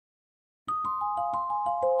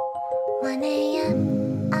1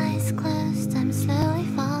 a.m., eyes closed, I'm slowly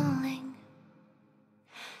falling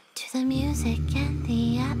to the music and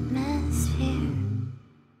the atmosphere.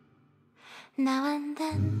 Now and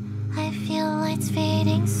then I feel lights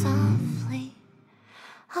fading softly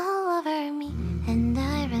all over me, and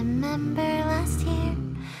I remember last year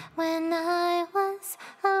when I was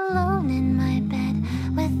alone in my bed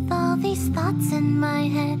with all these thoughts in my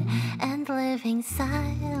head and living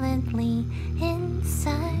silently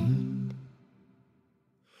inside.